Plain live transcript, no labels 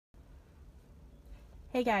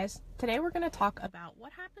Hey guys, today we're going to talk about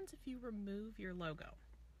what happens if you remove your logo.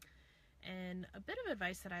 And a bit of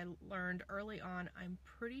advice that I learned early on, I'm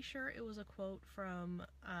pretty sure it was a quote from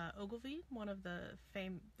Ogilvy, one of the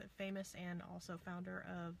famous and also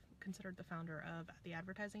considered the founder of the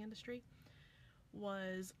advertising industry,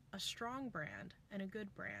 was a strong brand and a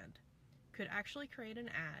good brand could actually create an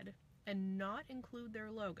ad and not include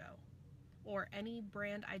their logo or any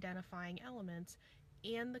brand identifying elements,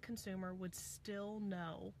 and the consumer would still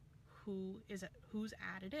know whose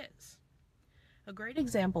ad it is. A great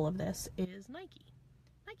example of this is Nike.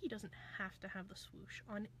 Nike doesn't have to have the swoosh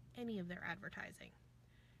on any of their advertising.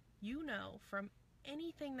 You know from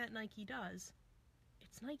anything that Nike does,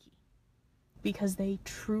 it's Nike. Because they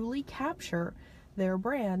truly capture their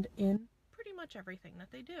brand in pretty much everything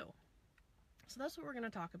that they do. So that's what we're going to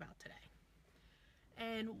talk about today.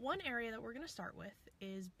 And one area that we're going to start with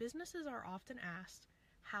is businesses are often asked,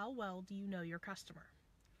 how well do you know your customer?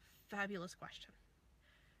 Fabulous question.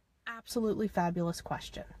 Absolutely fabulous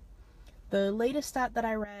question. The latest stat that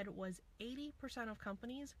I read was 80% of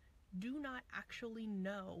companies do not actually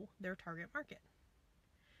know their target market.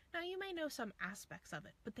 Now, you may know some aspects of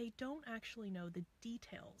it, but they don't actually know the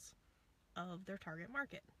details of their target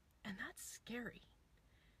market. And that's scary.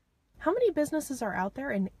 How many businesses are out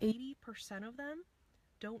there and 80% of them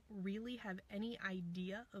don't really have any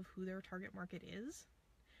idea of who their target market is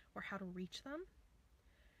or how to reach them?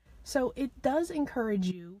 So it does encourage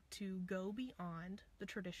you to go beyond the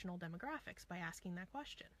traditional demographics by asking that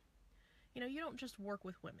question. You know, you don't just work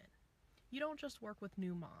with women. You don't just work with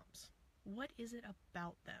new moms. What is it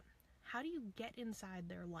about them? How do you get inside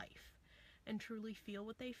their life and truly feel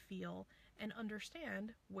what they feel and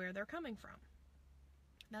understand where they're coming from?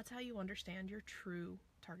 That's how you understand your true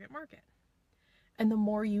target market. And the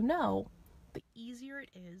more you know, the easier it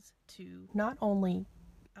is to not only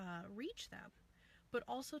reach them, but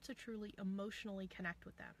also to truly emotionally connect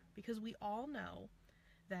with them. Because we all know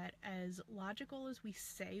that as logical as we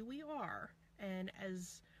say we are, and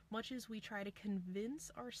as much as we try to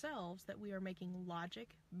convince ourselves that we are making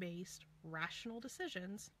logic-based, rational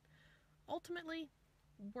decisions, ultimately,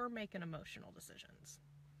 we're making emotional decisions.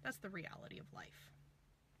 That's the reality of life.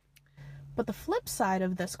 But the flip side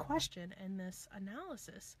of this question and this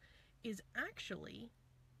analysis is actually,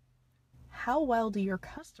 how well do your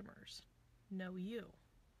customers know you?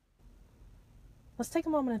 Let's take a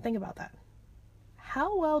moment and think about that.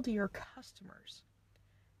 How well do your customers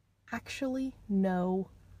actually know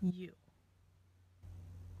you?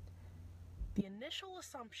 The initial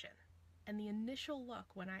assumption and the initial look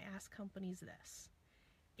when I ask companies this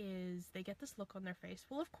is they get this look on their face,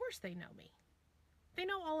 well, of course they know me. They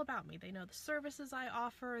know all about me. They know the services I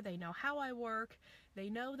offer. They know how I work. They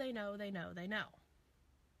know.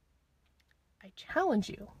 I challenge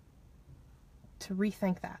you to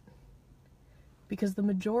rethink that, because the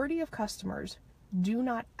majority of customers do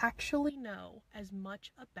not actually know as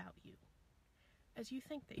much about you as you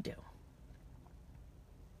think they do.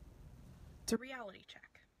 It's a reality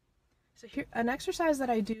check. So here, an exercise that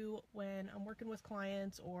I do when I'm working with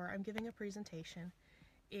clients or I'm giving a presentation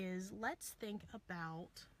is, let's think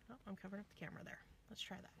about, I'm covering up the camera there. Let's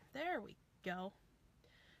try that. There we go.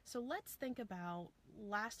 So let's think about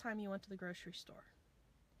last time you went to the grocery store.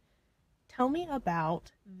 Tell me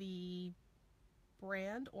about the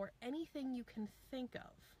brand or anything you can think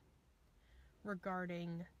of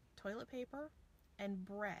regarding toilet paper and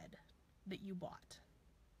bread that you bought.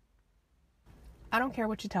 I don't care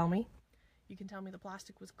what you tell me. You can tell me the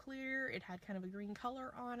plastic was clear, it had kind of a green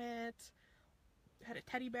color on it, had a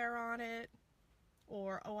teddy bear on it,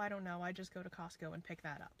 or, oh, I don't know, I just go to Costco and pick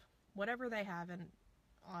that up. Whatever they have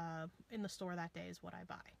in the store that day is what I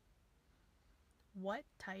buy. What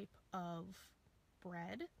type of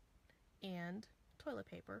bread and toilet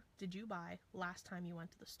paper did you buy last time you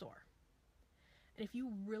went to the store? And if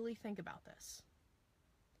you really think about this,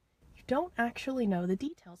 you don't actually know the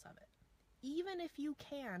details of it. Even if you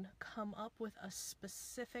can come up with a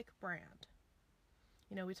specific brand.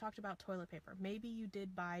 You know, we talked about toilet paper. Maybe you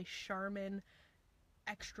did buy Charmin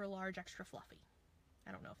extra large, extra fluffy.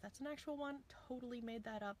 I don't know if that's an actual one. Totally made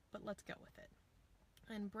that up, but let's go with it.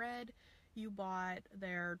 And bread, you bought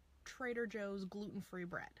their Trader Joe's gluten-free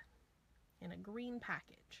bread in a green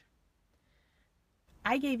package.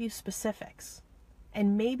 I gave you specifics,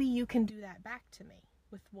 and maybe you can do that back to me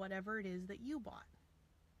with whatever it is that you bought.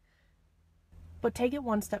 But take it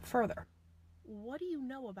one step further. What do you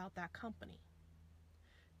know about that company?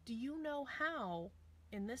 Do you know how,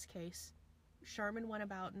 in this case, Charmin went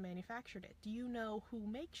about and manufactured it? Do you know who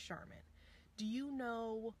makes Charmin? Do you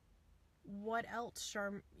know what else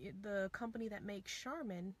the company that makes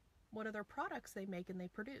Charmin what other products they make and they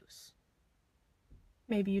produce.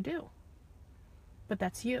 Maybe you do, but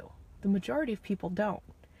that's you. The majority of people don't.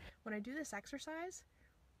 When I do this exercise,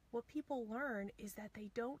 what people learn is that they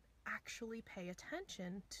don't actually pay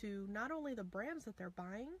attention to not only the brands that they're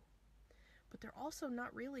buying, but they're also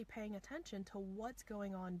not really paying attention to what's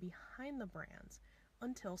going on behind the brands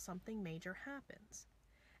until something major happens.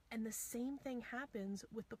 And the same thing happens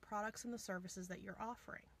with the products and the services that you're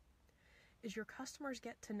offering. Is your customers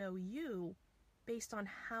get to know you based on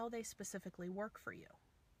how they specifically work for you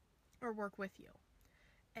or work with you.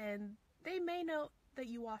 And they may know that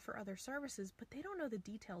you offer other services, but they don't know the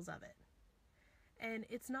details of it. And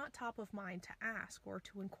it's not top of mind to ask or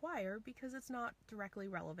to inquire because it's not directly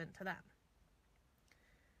relevant to them.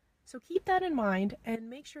 So keep that in mind and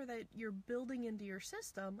make sure that you're building into your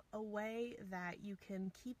system a way that you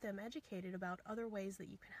can keep them educated about other ways that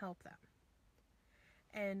you can help them.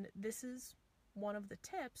 And this is one of the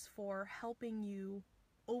tips for helping you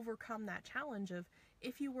overcome that challenge of,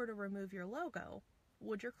 if you were to remove your logo,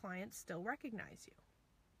 would your clients still recognize you?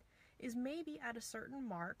 Is maybe at a certain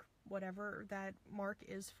mark, whatever that mark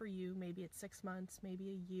is for you, maybe it's 6 months, maybe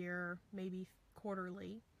a year, maybe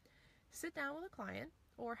quarterly, sit down with a client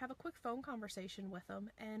or have a quick phone conversation with them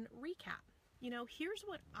and recap. Here's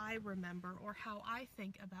what I remember or how I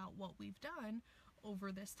think about what we've done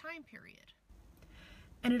over this time period.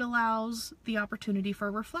 And it allows the opportunity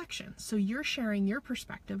for reflection. So you're sharing your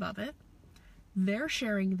perspective of it. They're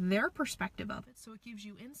sharing their perspective of it, so it gives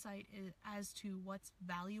you insight as to what's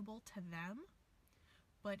valuable to them,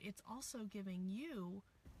 but it's also giving you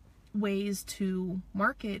ways to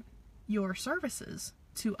market your services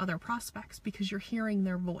to other prospects because you're hearing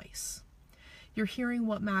their voice. You're hearing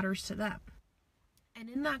what matters to them. And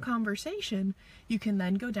in that conversation, you can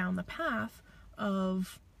then go down the path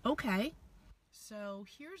of, okay, so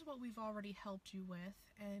here's what we've already helped you with,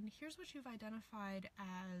 and here's what you've identified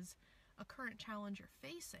as a current challenge you're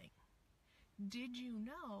facing. Did you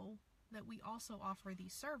know that we also offer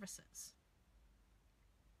these services?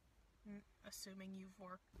 Assuming you've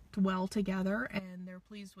worked well together and they're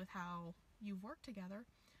pleased with how you've worked together,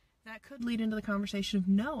 that could lead into the conversation of,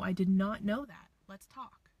 no, I did not know that. Let's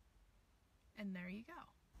talk. And there you go.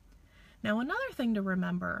 Now, another thing to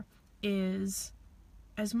remember is,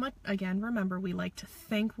 remember, we like to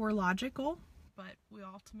think we're logical, but we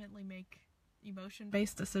ultimately make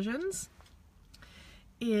emotion-based decisions,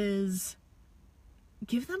 is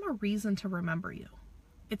give them a reason to remember you.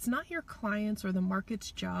 It's not your client's or the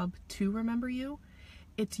market's job to remember you.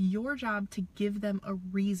 It's your job to give them a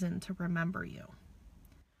reason to remember you.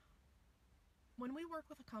 When we work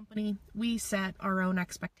with a company, we set our own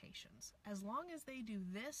expectations. As long as they do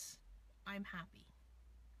this, I'm happy.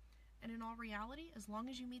 And in all reality, as long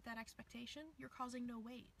as you meet that expectation, you're causing no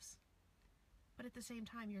waves. But at the same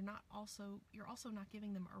time, you're also not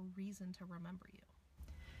giving them a reason to remember you.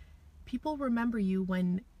 People remember you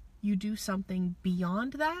when you do something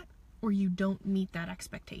beyond that or you don't meet that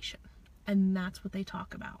expectation. And that's what they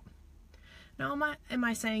talk about. Now, am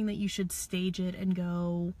I saying that you should stage it and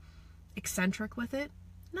go eccentric with it?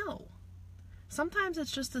 No. Sometimes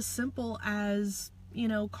it's just as simple as,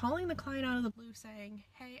 calling the client out of the blue saying,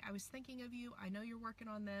 hey, I was thinking of you. I know you're working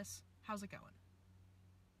on this. How's it going?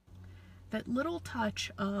 That little touch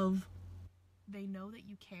of they know that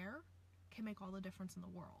you care can make all the difference in the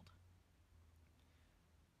world.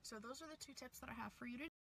 So those are the 2 tips that I have for you today.